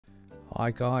Hi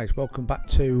guys, welcome back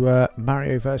to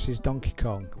Mario vs Donkey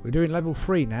Kong. We're doing level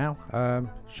 3 now.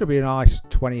 Should be a nice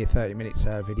 20 or 30 minutes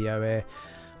video here.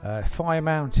 Fire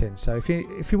Mountain. So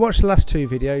if you watched the last two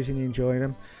videos and you enjoyed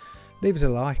them, leave us a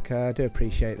like. I do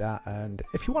appreciate that. And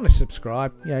if you want to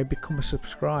subscribe, become a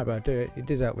subscriber. It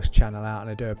does help this channel out,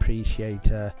 and I do appreciate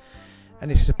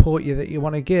any support that you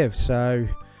want to give. So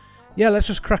yeah, let's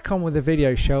just crack on with the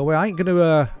video, shall we? I ain't going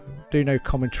to do no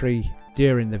commentary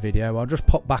during the video. I'll just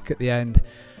pop back at the end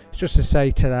just to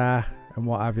say ta-da and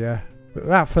what have you. But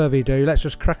without further ado, let's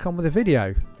just crack on with the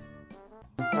video.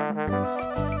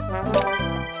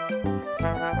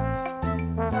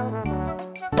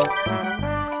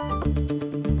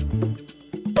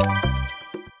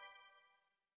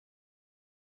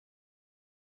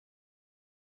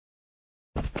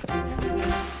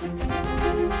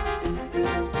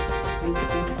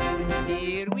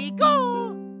 Here we go.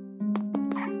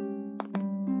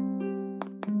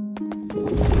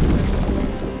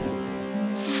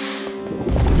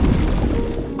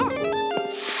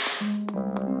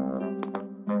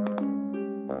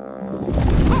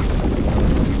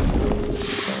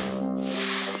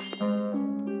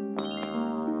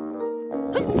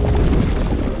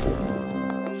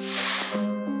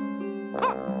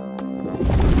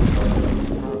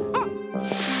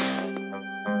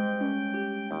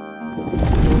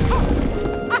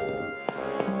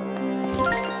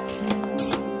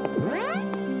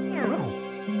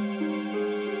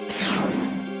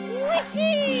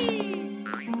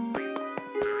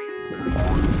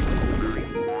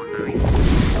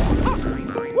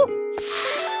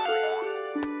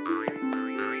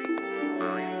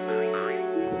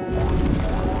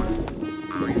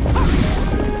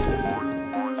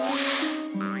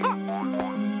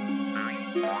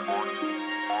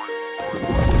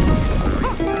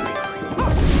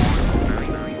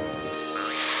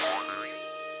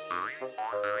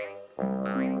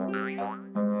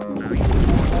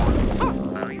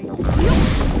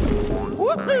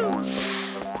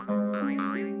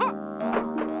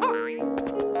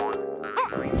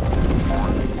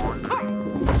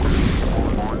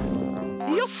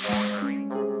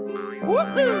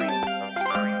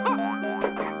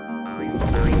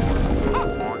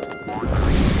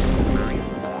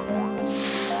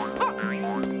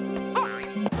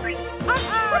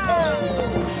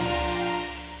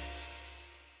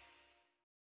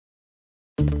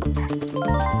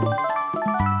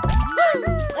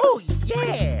 Oh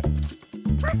yeah!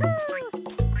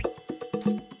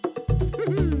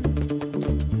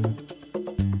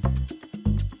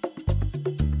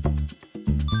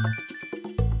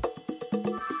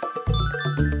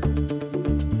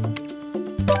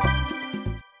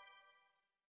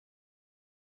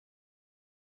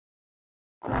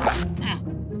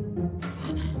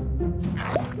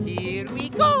 Here we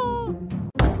go!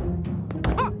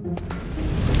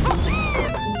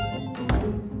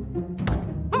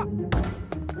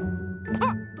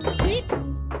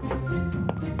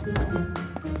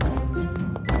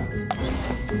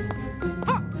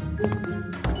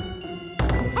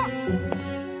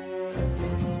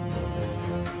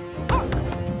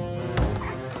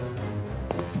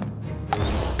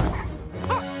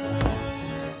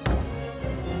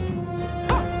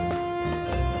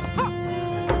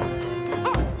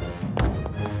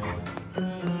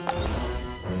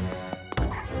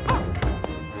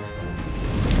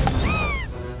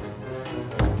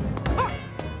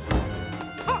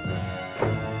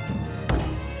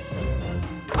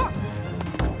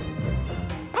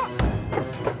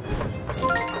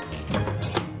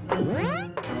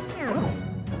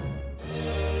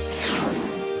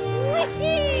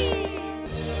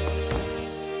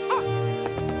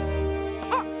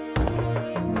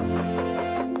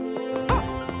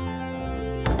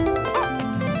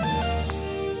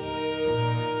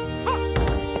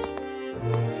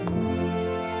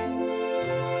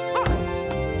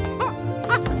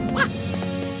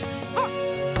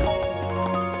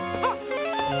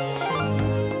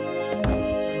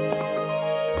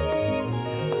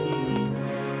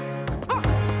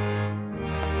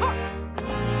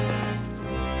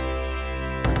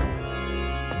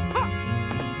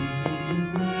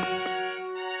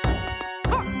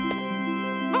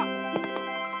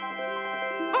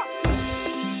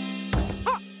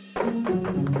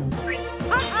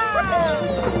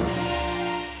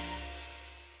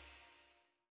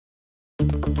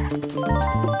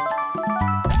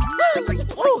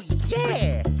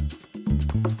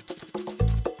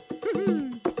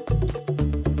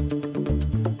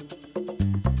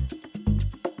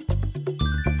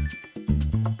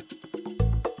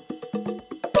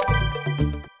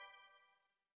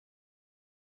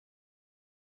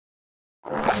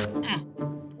 Here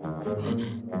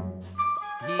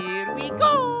we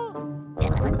go.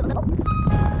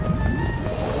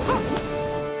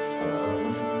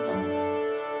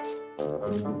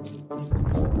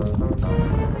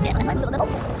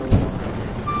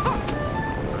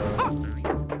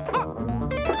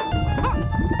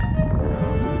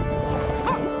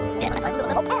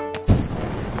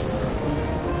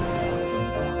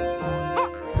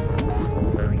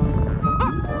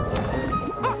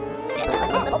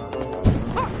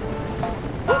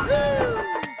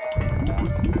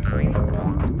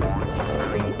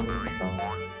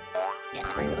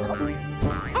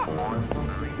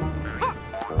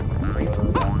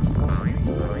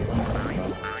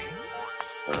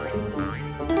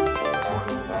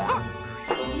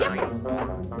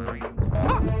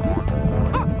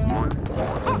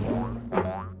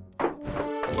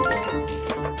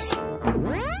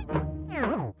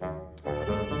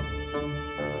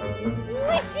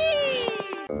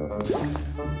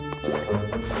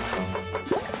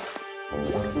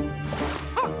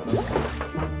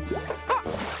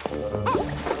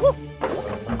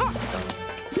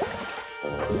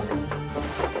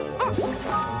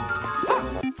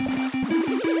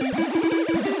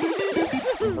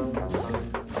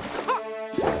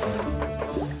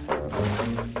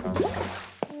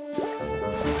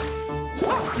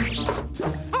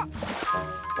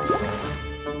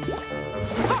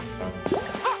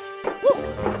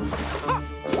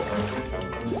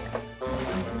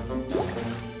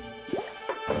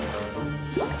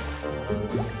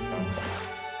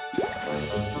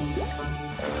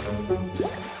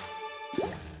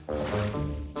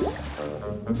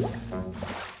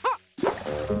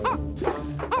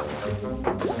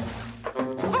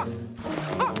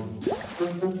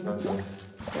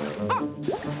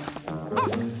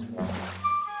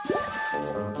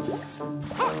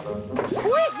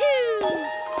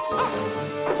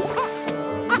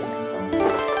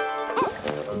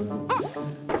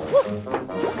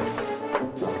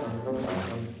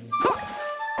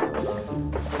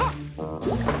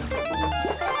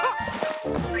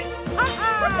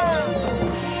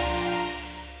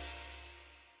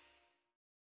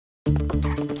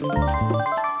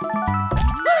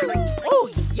 Oh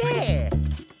yeah!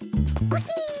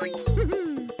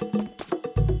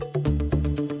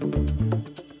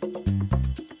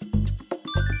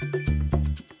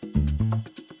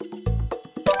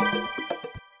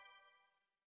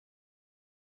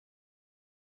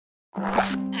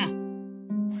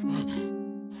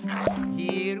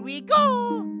 Here we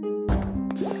go!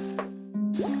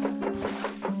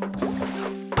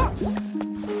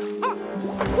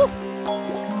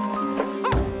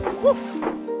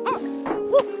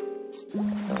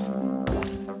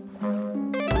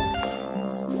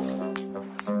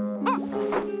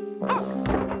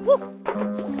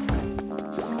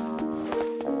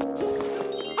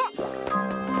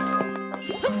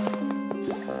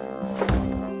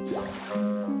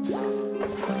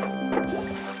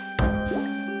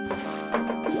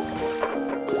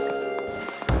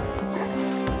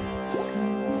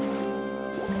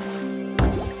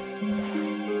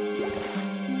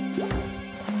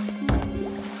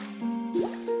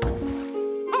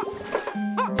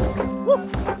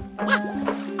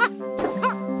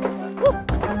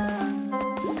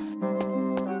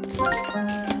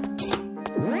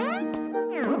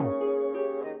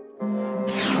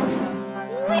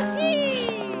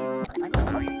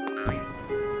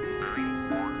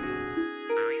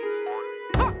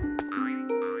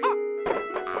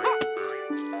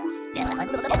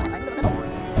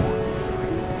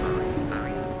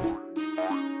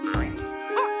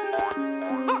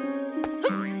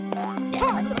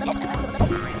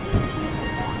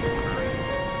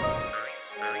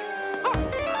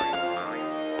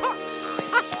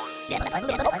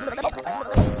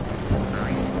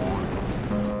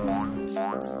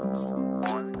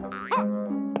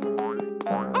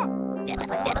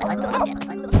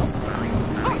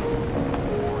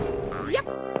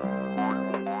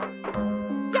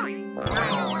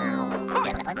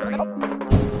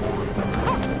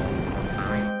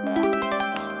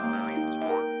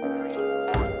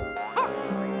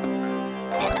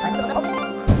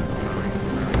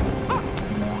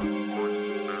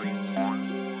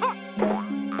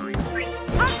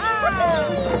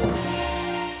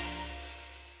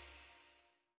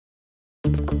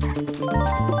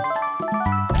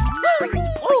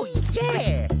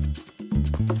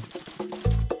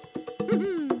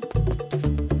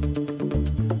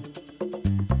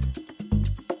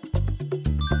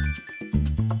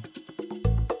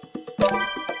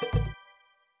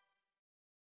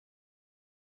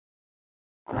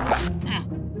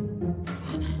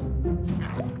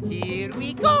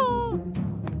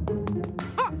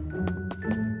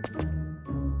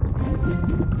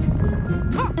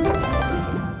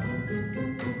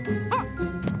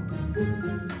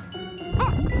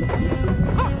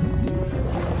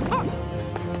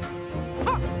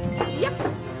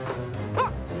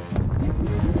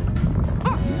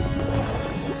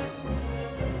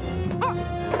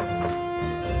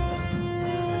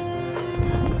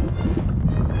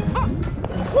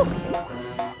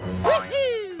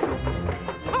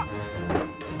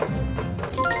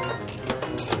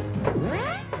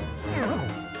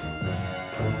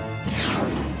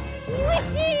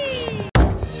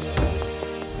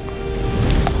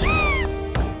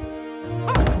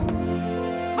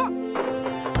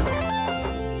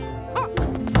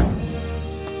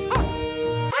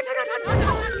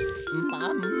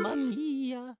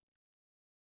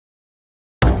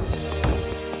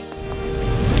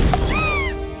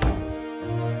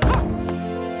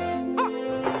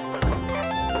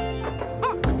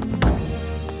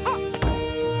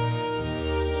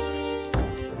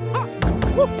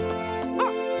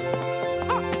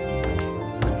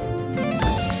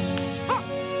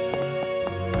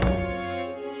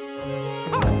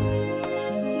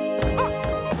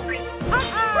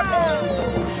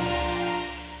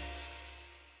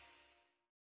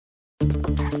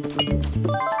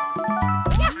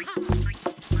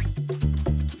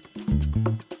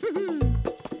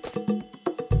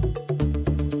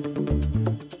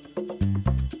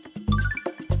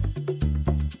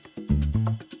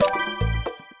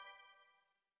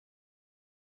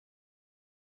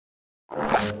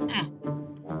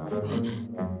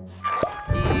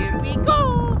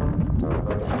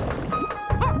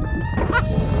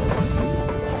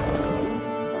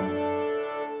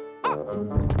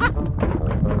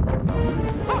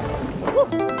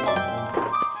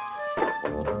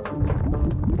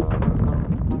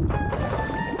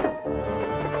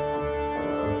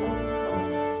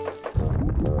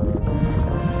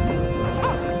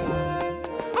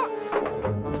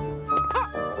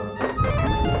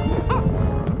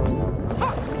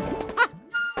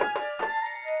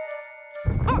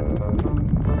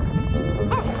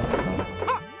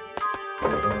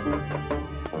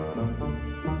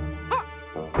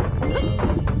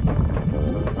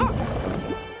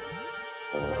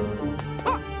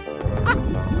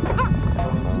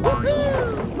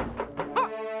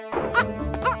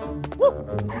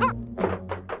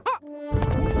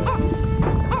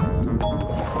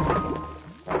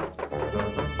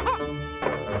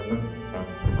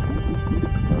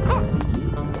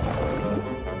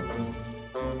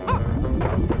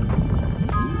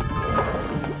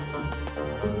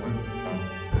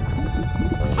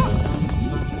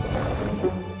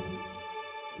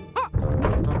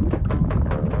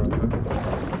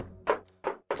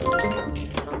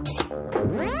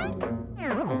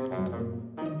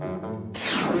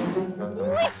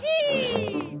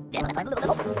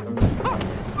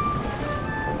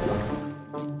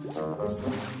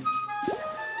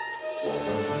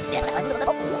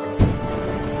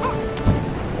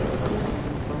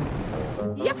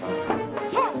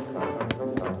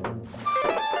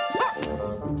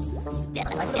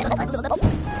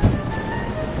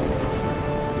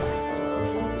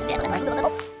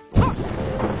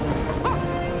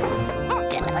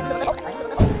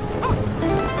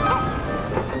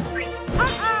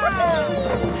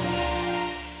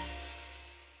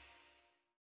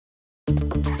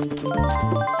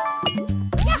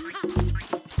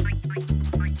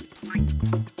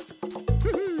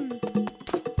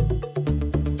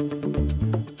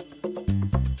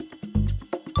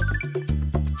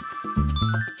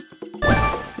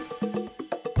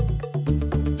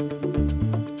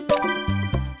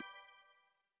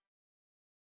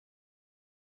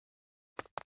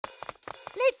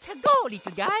 Let's go,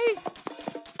 little guys.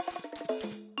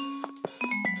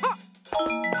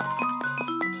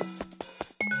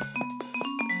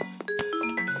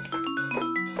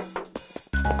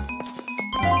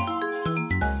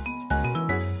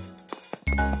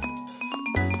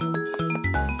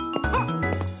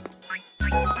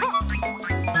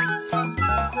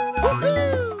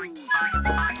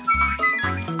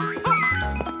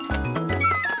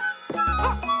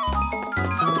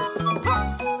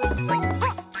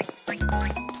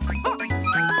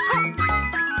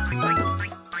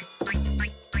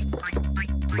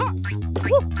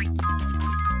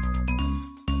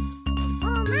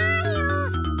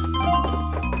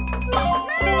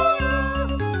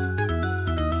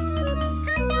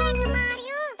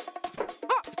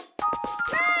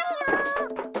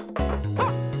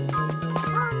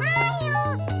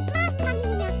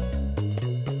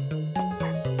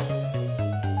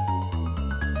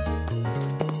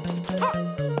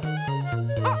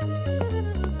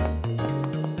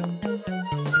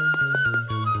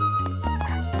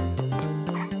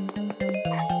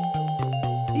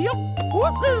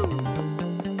 Woohoo!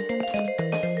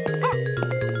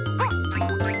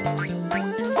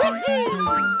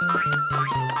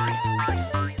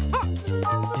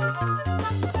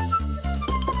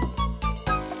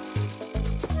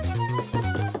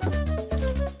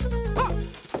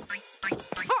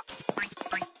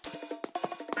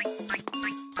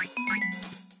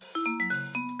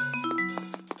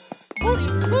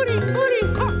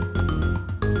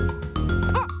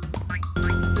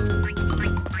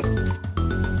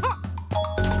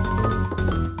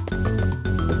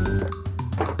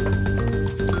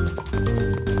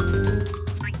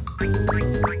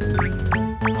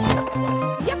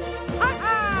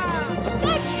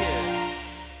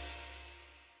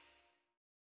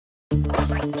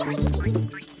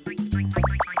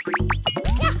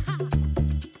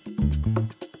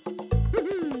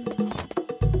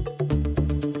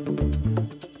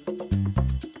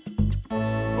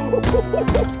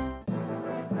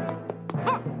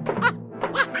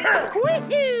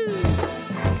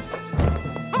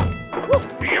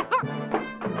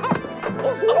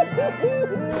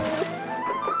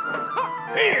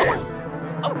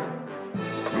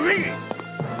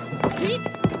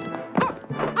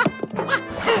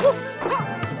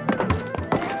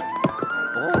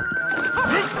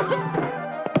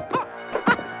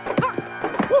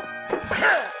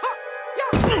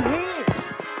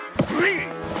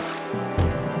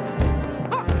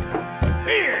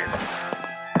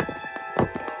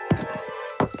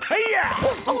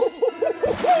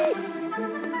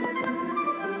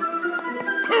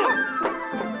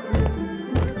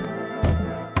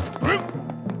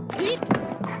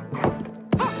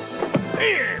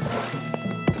 Here!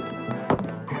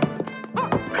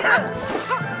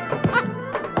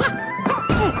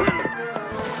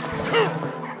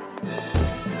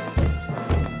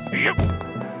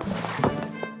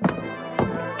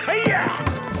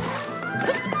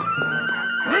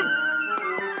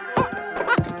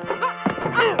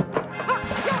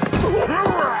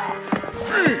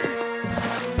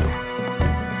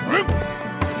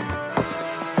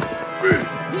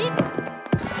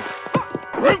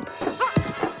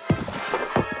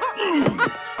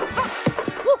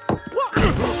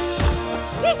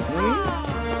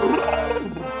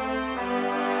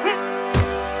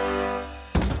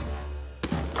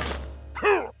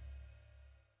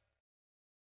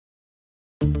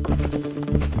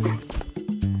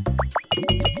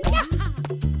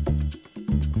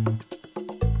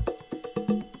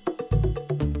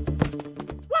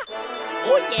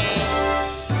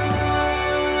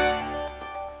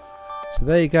 So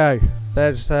there you go.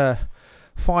 There's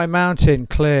Fire Mountain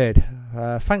cleared.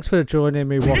 Thanks for joining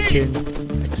me, watching,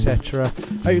 etc.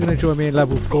 Hope you're going to join me in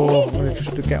level 4. I'm going to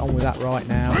just get on with that right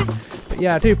now. But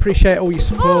yeah, I do appreciate all your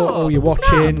support, all your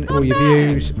watching, all your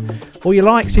views, all your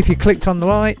likes if you clicked on the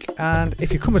like, and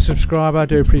if you become a subscriber, I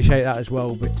do appreciate that as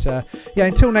well. But yeah,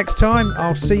 until next time,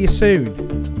 I'll see you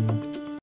soon.